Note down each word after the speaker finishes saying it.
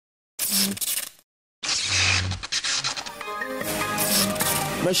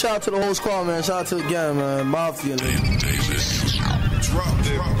Man, shout out to the whole squad, man. Shout out to the gang, man. Mafia, man.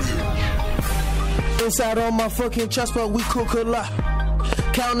 Inside on my fucking chest, but we cook a lot.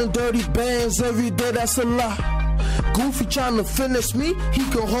 Counting dirty bands every day, that's a lot. Goofy trying to finish me, he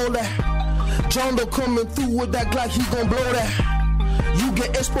can hold that. John Doe coming through with that Glock, he gon' blow that. You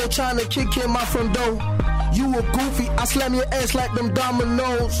get Expo trying to kick in my front door. You a goofy, I slam your ass like them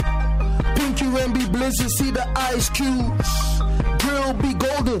dominoes. Pinky ring be blizzard, see the ice cubes. Grill be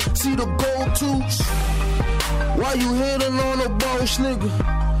golden, see the gold tooth. Why you hitting on a boss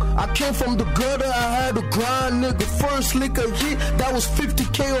nigga? I came from the gutter, I had to grind, nigga. First lick a hit, that was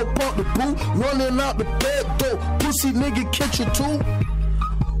 50K up out the boot. Running out the back door, pussy nigga catch you too.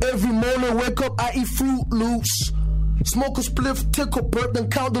 Every morning wake up, I eat Fruit Loops. Smoke a spliff, tickle bird, then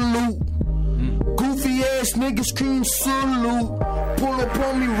count the loot. Goofy ass nigga scream salute. Pull up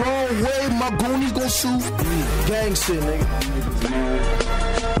on me wrong way, my goonies gon' shoot. Gang shit, nigga.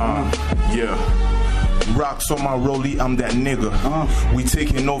 Yeah. Rocks on my rollie, I'm that nigga. We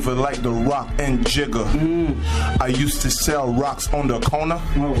taking over like the Rock and Jigger. I used to sell rocks on the corner,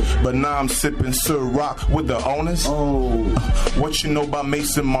 but now I'm sipping Sir Rock with the owners. What you know about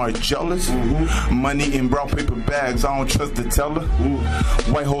Mason Margielas? Money in brown paper bags, I don't trust the teller.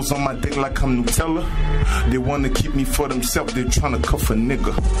 White holes on my dick like I'm Nutella. They wanna keep me for themselves, they tryna cuff a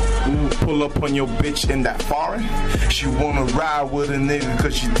nigga. Pull up on your bitch in that foreign. She wanna ride with a nigga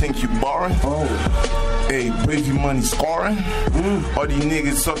cause she think you boring. Hey, baby money scoring. All these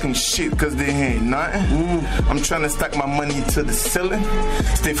niggas sucking shit cause they ain't nothing. I'm trying to stack my money to the ceiling.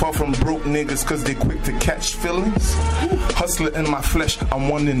 Stay far from broke niggas cause they quick to catch feelings. Hustler in my flesh, I'm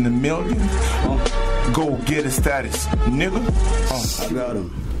one in a million. Go get a status, nigga. I got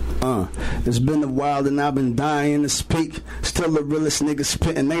him. It's been a while and I've been dying to speak. Still the realest nigga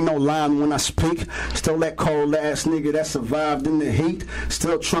spitting, ain't no line when I speak. Still that cold ass nigga that survived in the heat.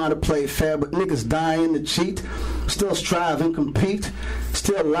 Still trying to play fair, but niggas dying to cheat. Still strive and compete.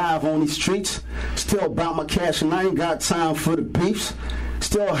 Still live on these streets. Still about my cash and I ain't got time for the beefs.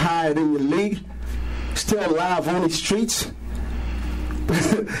 Still higher than your league. Still live on these streets.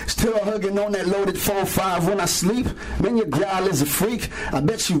 Still hugging on that loaded 4-5 when I sleep. Man, your gal is a freak. I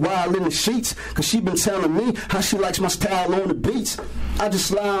bet she wild in the sheets, cause she been telling me how she likes my style on the beats. I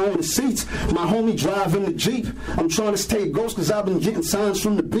just lie on the seats. My homie driving the Jeep. I'm trying to stay ghost cause I've been getting signs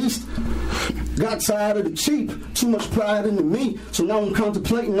from the beast. Got tired of the cheap, too much pride into me. So now I'm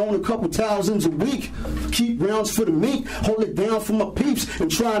contemplating on a couple thousands a week. Keep rounds for the meat, hold it down for my peeps,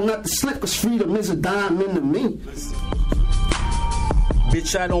 and try not to slip cause freedom is a diamond to me.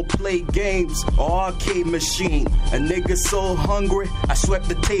 Bitch, I don't play games or arcade machine. A nigga so hungry, I swept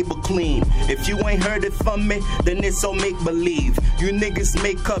the table clean. If you ain't heard it from me, then it's all make-believe. You niggas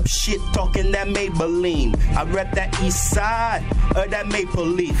make up shit talking that Maybelline. I rep that east side of that maple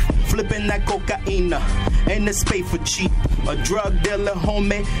leaf. Flipping that cocaina, and it's paid for cheap. A drug dealer,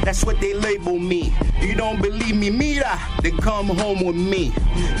 homie, that's what they label me. You don't believe me, mira, then come home with me.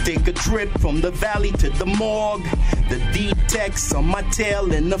 Take a trip from the valley to the morgue. The D-Tex on my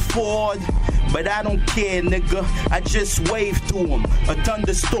tail in the Ford. But I don't care, nigga, I just wave to him. A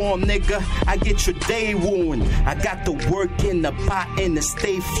thunderstorm, nigga, I get your day ruined. I got the work in the pot and to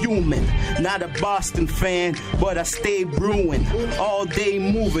stay fuming. Not a Boston fan, but I stay brewing. All day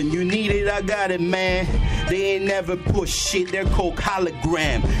moving, you need it, I got it, man. They ain't never push shit, they're coke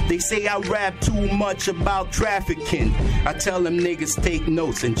hologram. They say I rap too much about trafficking. I tell them niggas take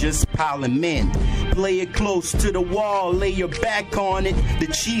notes and just pile them in. Play it close to the wall, lay your back on it. The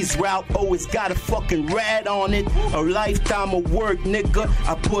cheese route always got a fucking rat on it. A lifetime of work, nigga,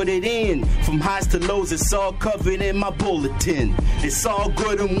 I put it in. From highs to lows, it's all covered in my bulletin. It's all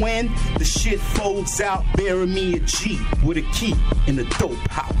good and when the shit folds out, bury me a G with a key in a dope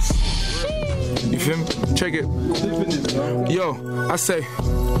house. You feel me? Check it. Yo, I say,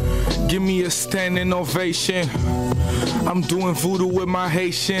 give me a standing ovation. I'm doing voodoo with my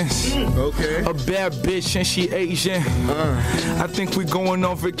Haitians. Okay. A bad bitch and she Asian. I think we going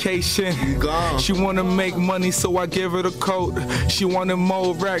on vacation. She wanna make money, so I give her the coat. She wanted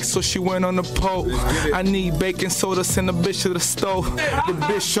more racks, so she went on the pole. I need baking soda, send a bitch to the stove. The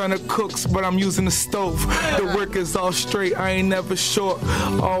bitch tryna cook, but I'm using the stove. The work is all straight, I ain't never short.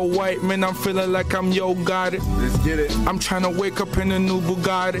 All white, man, I'm feeling like I'm yo got it. Let's get it. I'm tryna wake up in a new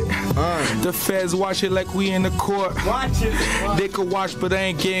Bugatti. The feds watch it like we in the court. They could watch, but they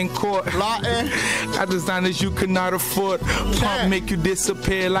ain't getting caught. I designers you could not afford. Pump make you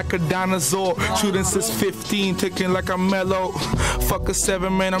disappear like a dinosaur. Shooting since 15, ticking like a mellow. Fuck a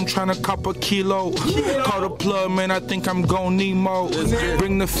 7, man, I'm trying to cop a kilo. Call the plug, man, I think I'm gon' Nemo.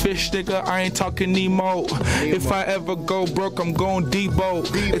 Bring the fish, nigga, I ain't talking Nemo. If I ever go broke, I'm gon' Debo.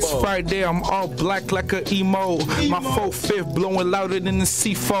 It's Friday, I'm all black like a emo. My 4/5 blowing louder than the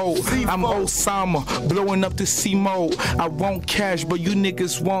C4. I'm Osama, blowing up the C-mode. I want cash, but you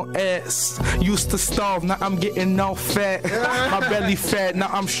niggas want ass. Used to starve, now I'm getting all fat. My belly fat, now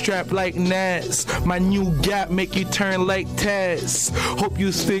I'm strapped like Nas. My new gap make you turn like Taz. Hope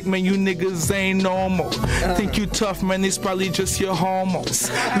you think, man, you niggas ain't normal. Think you tough, man, it's probably just your hormones.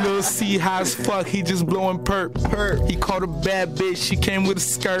 Lil C high as fuck, he just blowing perp. He called a bad bitch, she came with a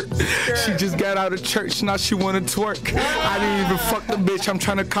skirt. She just got out of church, now she wanna twerk. I didn't even fuck the bitch, I'm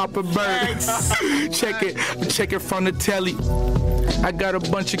trying to cop a bird. Check it from the telly. I got a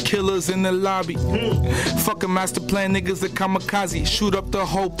bunch of killers in the lobby. Fucking master plan niggas a kamikaze. Shoot up the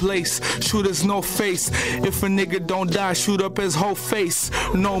whole place. Shooters no face. If a nigga don't die, shoot up his whole face.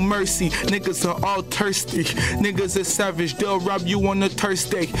 No mercy. Niggas are all thirsty. Niggas are savage. They'll rob you on a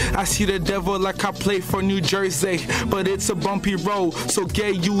Thursday. I see the devil like I play for New Jersey. But it's a bumpy road, so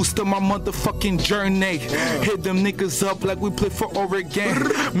get used to my motherfucking journey. Hit them niggas up like we play for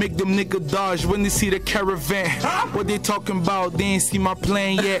Oregon. Make them niggas dodge when they see the caravan. What they talking about? They ain't see my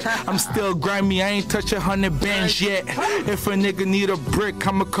plan yet. I'm still grimy, I ain't touch 100 bands yet. If a nigga need a brick,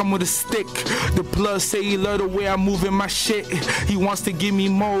 I'ma come with a stick. The plug say he love the way I move in my shit. He wants to give me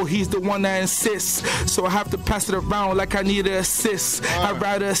more, he's the one that insists. So I have to pass it around like I need an assist. I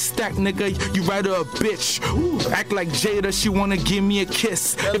ride a stack, nigga, you ride a bitch. Act like Jada, she wanna give me a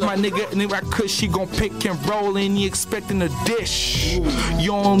kiss. If my nigga I could, she gon' pick and roll and he expecting a dish.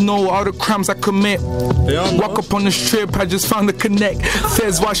 You don't know all the crimes I commit. Walk up on the strip, I just found a connect.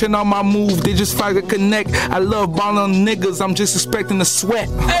 Feds watching all my moves, they just find a connect. I love balling on niggas, I'm just expecting to sweat.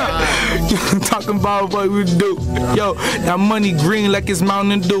 Talking about what we do. Yo, that money green like it's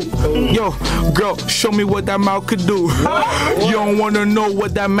Mountain Dew. Yo, girl, show me what that mouth could do. You don't wanna know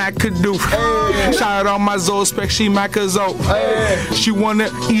what that Mac could do. Shout out on my Zoe, especially Macazo. She wanna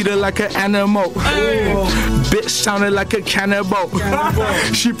eat her like an animal. Bitch sounded like a cannibal.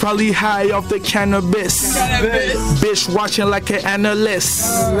 She probably high off the cannabis. Bitch watching like an analyst.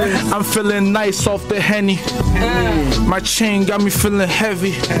 I'm feeling nice off the Henny. My chain got me feeling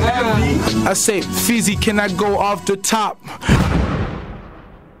heavy. I say, Feezy, can I go off the top?